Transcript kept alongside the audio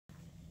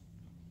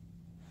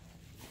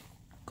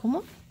Come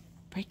on,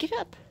 break it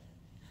up.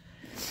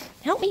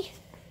 Help me.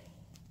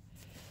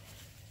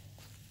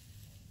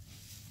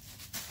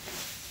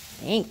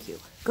 Thank you.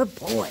 Good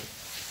boy.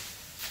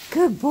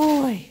 Good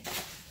boy.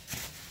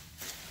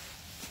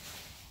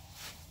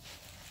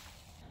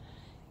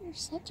 You're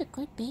such a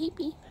good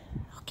baby.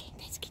 Okay,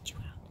 let's get you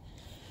out.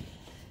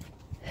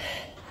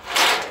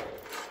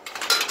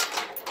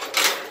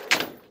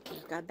 Okay,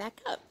 you gotta back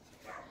up.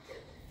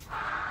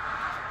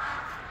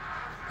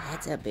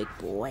 That's a big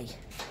boy.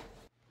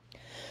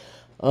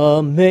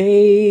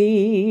 Amazing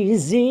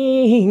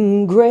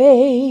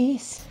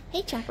grace.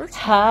 Hey, Chopper.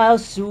 How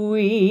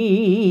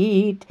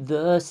sweet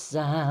the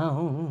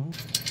sound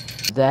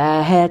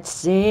that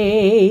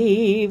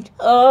saved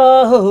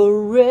a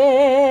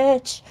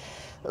wretch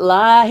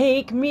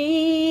like me.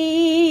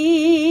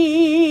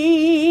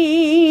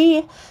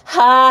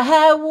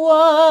 I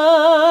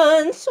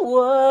once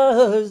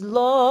was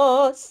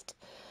lost,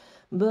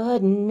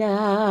 but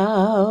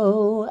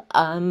now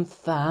I'm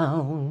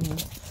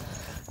found.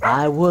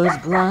 I was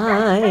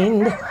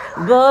blind,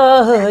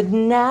 but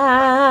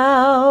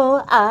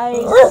now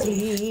I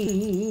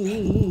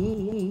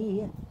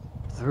see.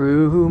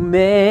 Through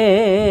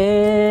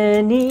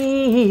many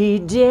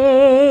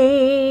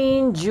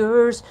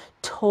dangers,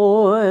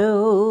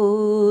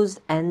 toils,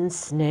 and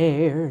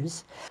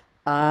snares,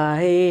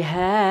 I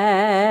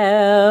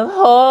have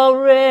already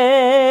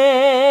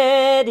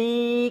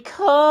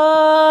come.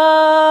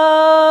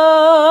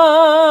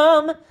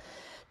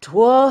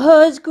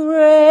 'Twas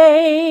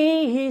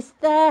grace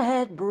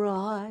that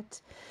brought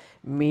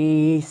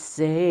me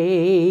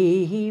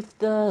safe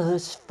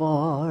thus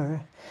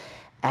far,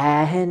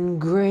 and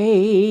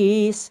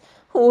grace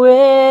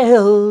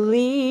will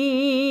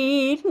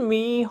lead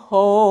me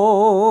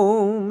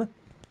home.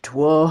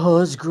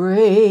 'Twas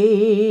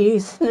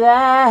grace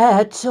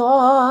that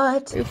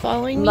taught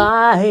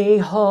my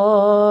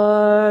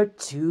heart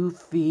to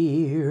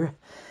fear,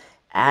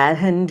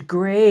 and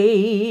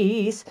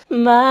grace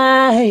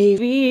my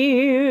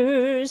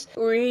fears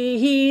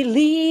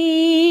relieved.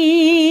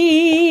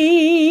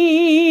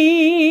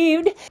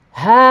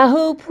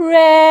 How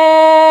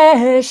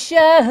precious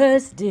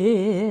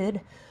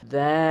did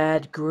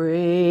that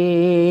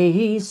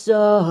grace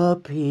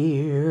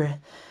appear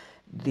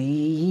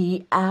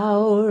the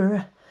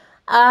hour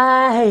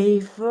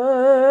I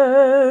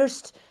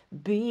first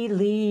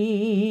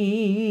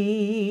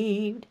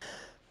believed.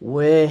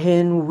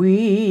 When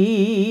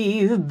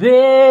we've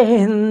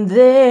been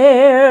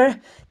there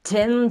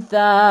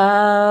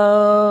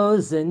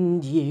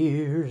 10,000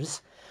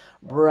 years,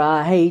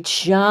 bright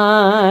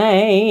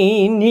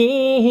shining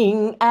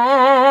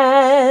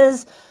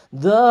as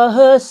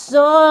the sun,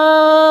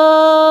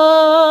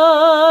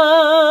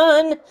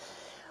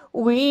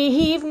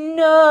 we've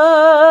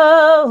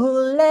no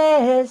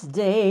less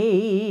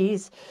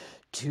days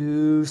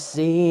to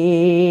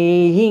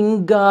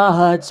sing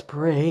God's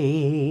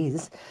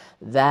praise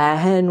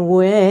than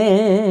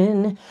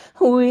when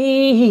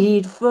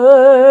we'd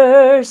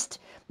first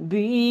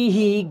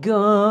begun.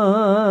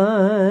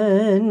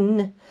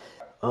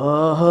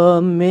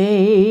 Amazing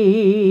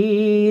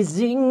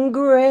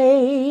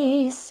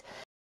grace,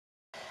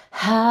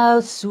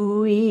 how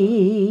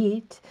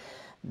sweet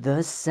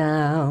the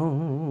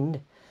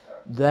sound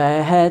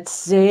that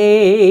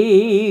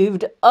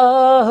saved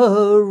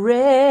a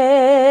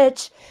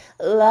wretch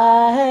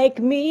like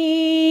me.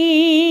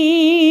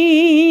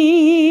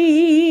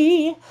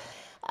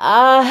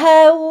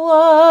 I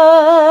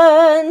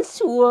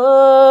once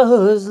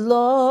was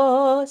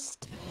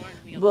lost,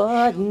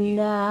 but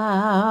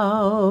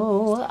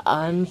now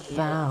I'm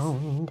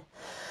found.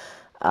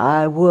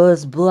 I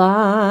was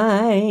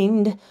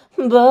blind,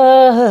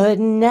 but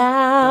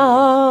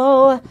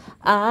now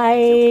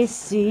I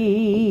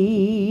see.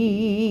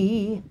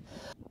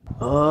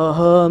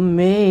 Amazing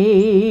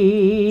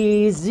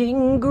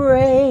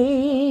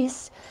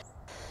grace,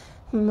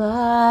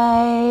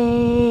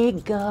 my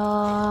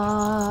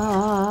God.